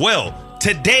up as well.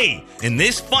 Today, in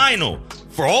this final,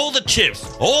 for all the chips,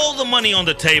 all the money on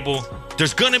the table,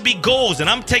 there's going to be goals, and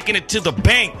I'm taking it to the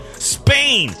bank.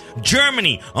 Spain,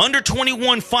 Germany, under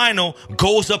 21 final,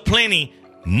 goals up plenty.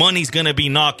 Money's going to be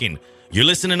knocking. You're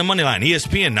listening to Moneyline,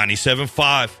 ESPN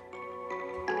 97.5.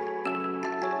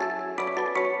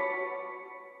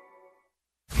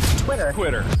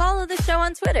 Twitter. Follow the show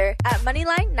on Twitter at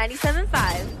Moneyline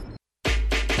 97.5.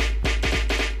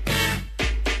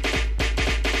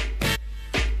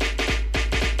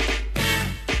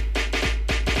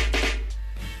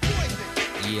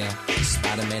 Yeah,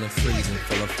 Spider-Man and Freeze in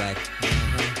full effect.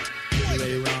 You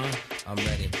ready, Ron? I'm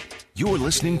ready. You're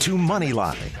listening to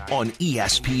Moneyline on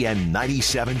ESPN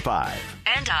 97.5.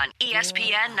 And on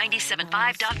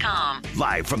ESPN975.com.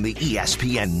 Live from the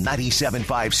ESPN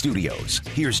 97.5 studios,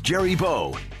 here's Jerry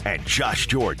Bow and Josh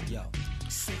Jordan.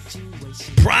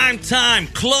 Prime time,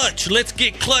 clutch. Let's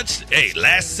get clutch. Hey,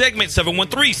 last segment,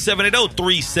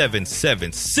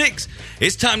 713-780-3776.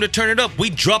 It's time to turn it up.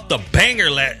 We dropped the banger.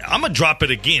 I'm going to drop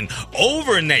it again.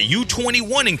 Over in that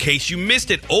U21, in case you missed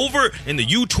it. Over in the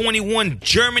U21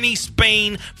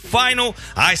 Germany-Spain final.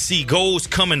 I see goals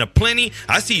coming to plenty.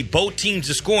 I see both teams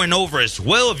are scoring over as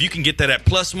well. If you can get that at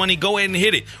plus money, go ahead and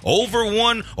hit it. Over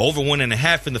 1, over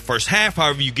 1.5 in the first half.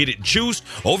 However you get it juiced.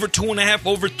 Over 2.5,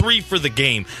 over 3 for the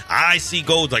game. I see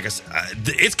goals, like I said,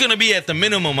 it's going to be at the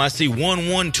minimum. I see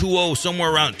 1-1, 2-0,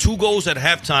 somewhere around 2 goals at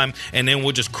halftime, and then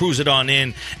we'll just cruise it on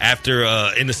in after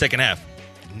in the second half.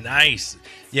 Nice.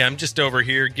 Yeah, I'm just over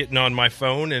here getting on my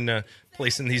phone and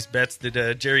placing these bets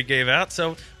that Jerry gave out,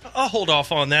 so I'll hold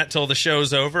off on that till the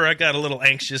show's over. I got a little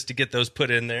anxious to get those put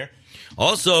in there.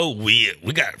 Also, we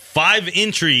got 5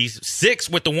 entries, 6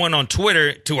 with the one on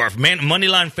Twitter to our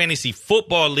Moneyline Fantasy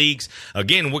Football Leagues.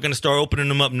 Again, we're going to start opening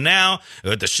them up now.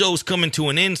 The show's coming to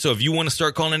an end, so if you want to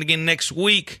start calling again next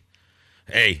week,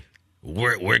 hey,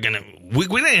 we're gonna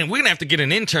have to get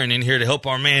an intern in here to help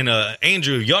our man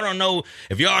Andrew. Y'all don't know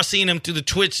if y'all are seeing him through the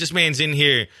Twitch. This man's in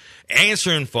here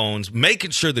answering phones,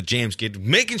 making sure the jams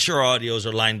making sure our audios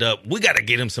are lined up. We got to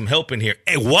get him some help in here.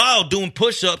 And while doing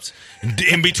push-ups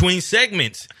in between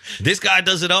segments, this guy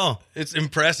does it all. It's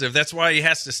impressive. That's why he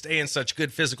has to stay in such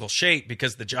good physical shape,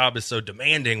 because the job is so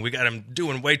demanding. We got him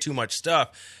doing way too much stuff.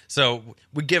 So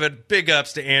we give it big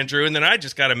ups to Andrew. And then I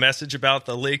just got a message about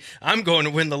the league. I'm going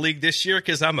to win the league this year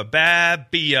because I'm a bad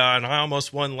Bia, and I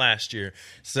almost won last year.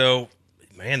 So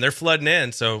man, they're flooding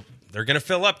in, so they're going to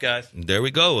fill up, guys. There we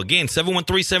go. Again,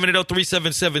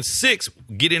 713-780-3776.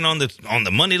 Get in on the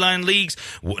money line leagues.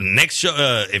 Next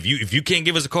show, if you can't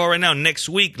give us a call right now, next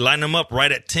week, line them up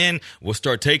right at 10. We'll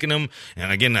start taking them.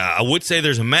 And again, I would say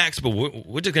there's a max, but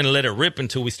we're just going to let it rip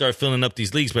until we start filling up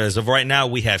these leagues. But as of right now,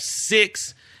 we have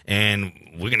 6, and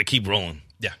we're going to keep rolling.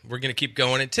 Yeah, we're going to keep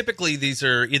going. And typically these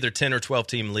are either 10 or 12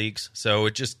 team leagues. So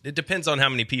it depends on how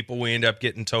many people we end up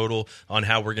getting total on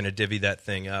how we're going to divvy that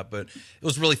thing up. But it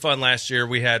was really fun last year.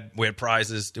 We had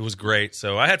prizes. It was great.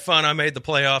 So I had fun. I made the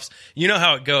playoffs. You know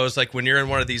how it goes. Like when you're in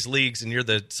one of these leagues and you're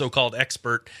the so-called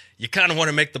expert, you kind of want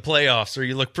to make the playoffs or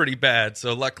you look pretty bad.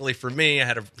 So luckily for me, I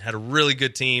had a really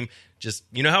good team. Just,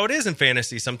 you know how it is in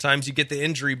fantasy. Sometimes you get the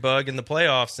injury bug in the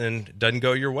playoffs and it doesn't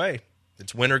go your way.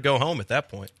 It's win or go home at that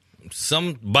point.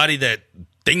 Somebody that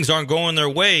things aren't going their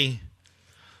way,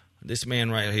 this man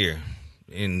right here.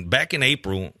 Back in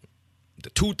April,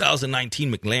 the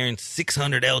 2019 McLaren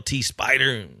 600 LT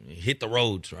Spider hit the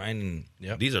roads, right? And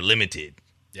these are limited.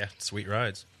 Yeah, sweet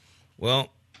rides. Well,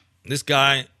 this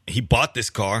guy, he bought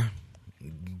this car,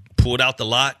 pulled out the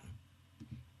lot.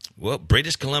 Well,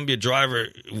 British Columbia driver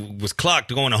was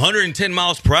clocked going 110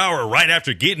 miles per hour right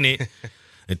after getting it.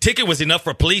 The ticket was enough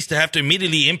for police to have to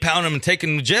immediately impound him and take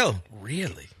him to jail.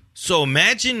 Really? So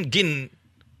imagine getting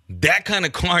that kind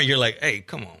of car. You're like, hey,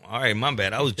 come on. All right, my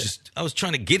bad. I was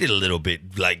trying to get it a little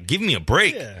bit. Like, give me a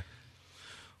break. Yeah.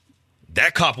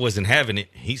 That cop wasn't having it.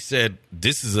 He said,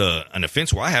 this is an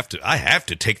offense where I have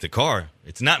to take the car.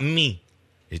 It's not me.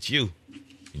 It's you.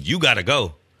 You got to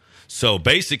go. So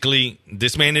basically,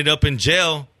 this man ended up in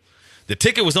jail. The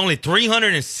ticket was only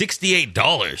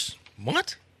 $368.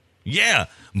 What? Yeah,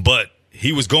 but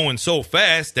he was going so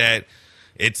fast that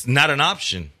it's not an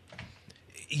option.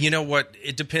 You know what?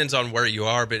 It depends on where you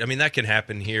are, but I mean that can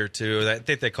happen here too. I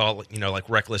think they call it, like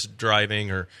reckless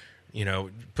driving or,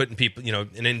 putting people,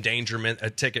 an endangerment, a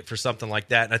ticket for something like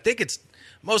that. And I think it's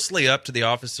mostly up to the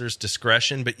officer's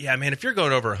discretion. But yeah, man, if you're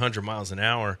going over 100 miles an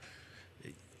hour,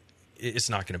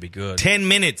 it's not going to be good. 10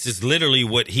 minutes is literally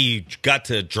what he got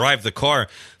to drive the car.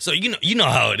 So you know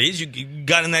how it is. You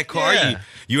got in that car. Yeah.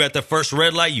 You at the first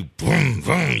red light. You boom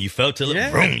boom. You felt till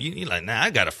it boom. You're like, nah, I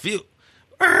gotta feel.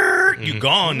 You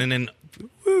gone, and then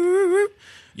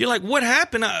you're like, what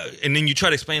happened? And then you try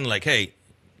to explain like, hey,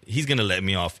 he's gonna let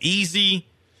me off easy.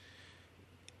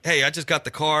 Hey, I just got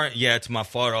the car. Yeah, it's my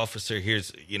fault, officer.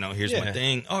 Here's my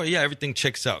thing. Oh yeah, everything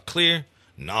checks out clear.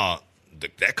 Nah.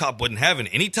 That cop wasn't having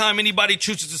it. Anytime anybody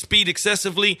chooses to speed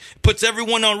excessively, it puts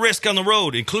everyone on risk on the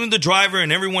road, including the driver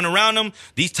and everyone around them.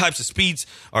 These types of speeds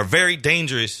are very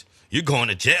dangerous. You're going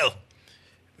to jail.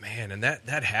 Man, and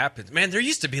that happens. Man, there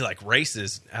used to be like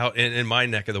races out in my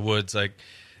neck of the woods. Like,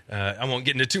 I won't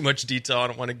get into too much detail. I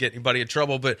don't want to get anybody in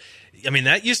trouble. But, I mean,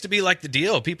 that used to be like the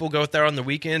deal. People go out there on the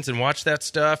weekends and watch that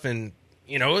stuff. And,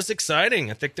 it was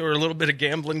exciting. I think there were a little bit of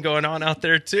gambling going on out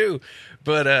there too.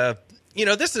 But,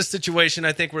 this is a situation,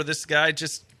 I think, where this guy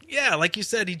just, like you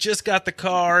said, he just got the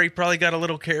car. He probably got a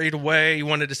little carried away. He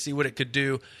wanted to see what it could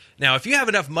do. Now, if you have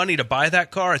enough money to buy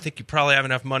that car, I think you probably have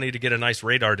enough money to get a nice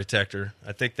radar detector.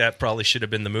 I think that probably should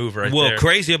have been the move right there. Well,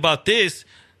 crazy about this,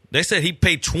 they said he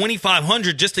paid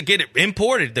 $2,500 just to get it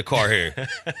imported, the car here.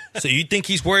 So you think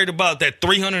he's worried about that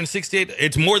 $368?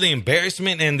 It's more the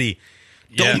embarrassment and the...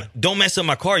 Don't mess up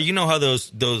my car. You know how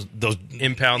those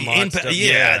impound lots.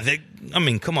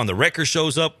 Come on. The wrecker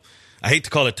shows up. I hate to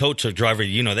call a tow truck driver.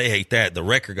 They hate that. The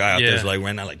wrecker guy out there is like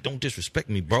right now, like, don't disrespect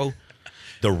me, bro.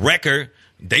 The wrecker,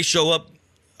 they show up.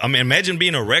 I mean, imagine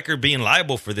being a wrecker, being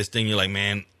liable for this thing. You're like,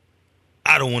 man,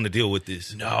 I don't want to deal with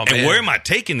this. No, and man. Where am I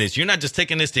taking this? You're not just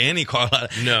taking this to any car.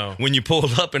 No. When you pull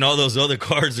up and all those other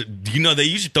cars, they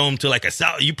usually throw them to like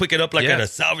you pick it up like at a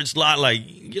salvage lot. Like,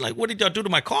 you're like, what did y'all do to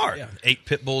my car? Yeah. 8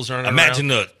 pit bulls running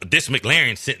Imagine around. this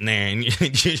McLaren sitting there and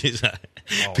you're just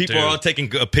people are all taking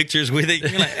pictures with it.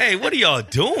 You're like, hey, what are y'all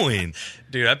doing?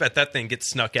 Dude, I bet that thing gets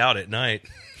snuck out at night.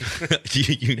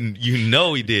 you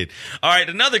know he did. All right,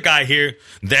 another guy here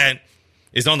that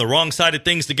is on the wrong side of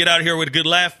things to get out of here with a good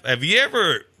laugh. Have you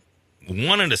ever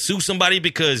wanted to sue somebody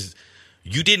because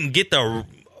you didn't get the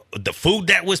food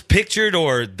that was pictured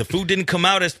or the food didn't come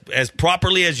out as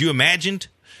properly as you imagined?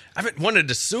 I haven't wanted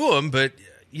to sue him, but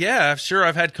yeah, sure,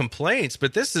 I've had complaints,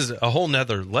 but this is a whole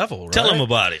nother level, right? Tell him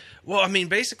about it. Well, I mean,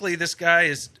 basically this guy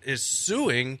is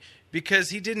suing because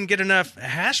he didn't get enough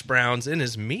hash browns in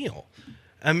his meal.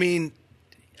 I mean,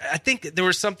 I think there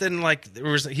was something like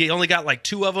he only got like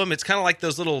 2 of them. It's kind of like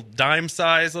those little dime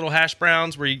size little hash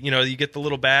browns where you get the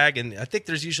little bag, and I think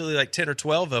there's usually like 10 or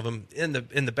 12 of them in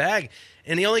the bag,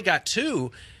 and he only got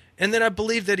 2. And then I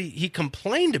believe that he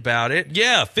complained about it.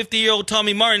 Yeah, 50-year-old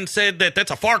Tommy Martin said that that's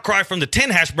a far cry from the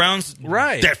 10 hash browns.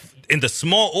 Right. That in the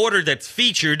small order that's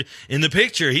featured in the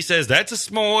picture. He says that's a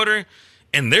small order,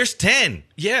 and there's 10.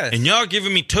 Yes. And y'all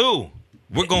giving me 2.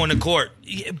 We're going to court.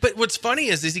 Yeah, but what's funny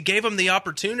is he gave him the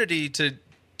opportunity to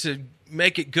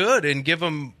make it good and give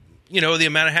him, the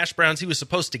amount of hash browns he was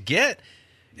supposed to get.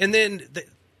 And then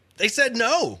they said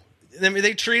no. I mean,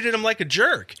 they treated him like a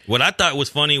jerk. What I thought was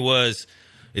funny was,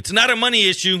 it's not a money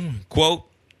issue, quote,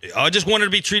 I just wanted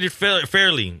to be treated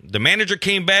fairly. The manager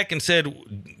came back and said,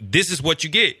 this is what you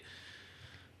get.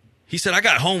 He said, I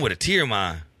got home with a tear in my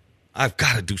eye. I've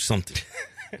got to do something.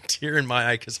 Tear in my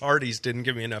eye because Hardee's didn't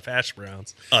give me enough hash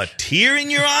browns. A tear in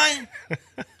your eye?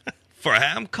 For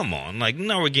ham? Come on. Like,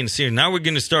 now we're getting serious. Now we're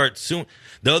going to start soon.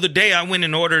 The other day, I went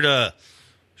and ordered a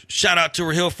shout out to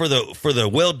Rahil for the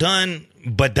well done,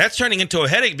 but that's turning into a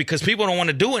headache because people don't want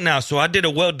to do it now. So I did a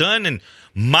well done, and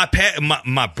my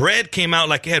bread came out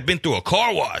like it had been through a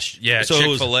car wash. Yeah, so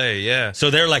Chick-fil-A, yeah. So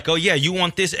they're like, oh, yeah, you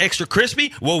want this extra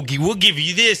crispy? Well, we'll give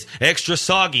you this extra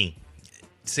soggy.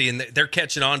 See, and they're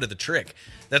catching on to the trick.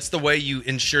 That's the way you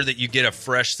ensure that you get a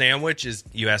fresh sandwich is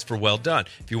you ask for well done.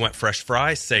 If you want fresh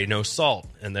fries, say no salt,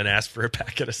 and then ask for a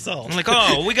packet of salt. I'm like,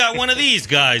 oh, we got one of these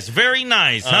guys. Very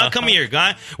nice, huh? Come here,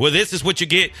 guy. Well, this is what you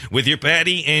get with your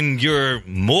patty and your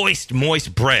moist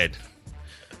bread.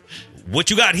 What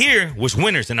you got here was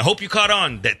winners, and I hope you caught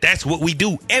on that that's what we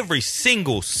do every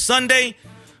single Sunday.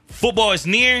 Football is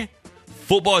near.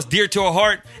 Football is dear to our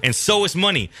heart, and so is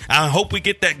money. I hope we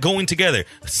get that going together.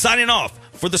 Signing off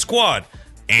for the squad,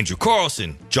 Andrew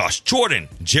Carlson, Josh Jordan,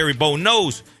 Jerry Bo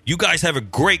knows. You guys have a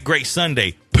great, great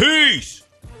Sunday. Peace!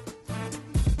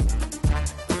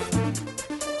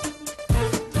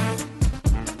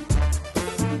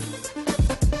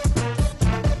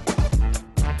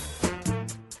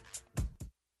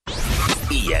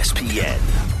 ESPN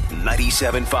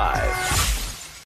 97.5.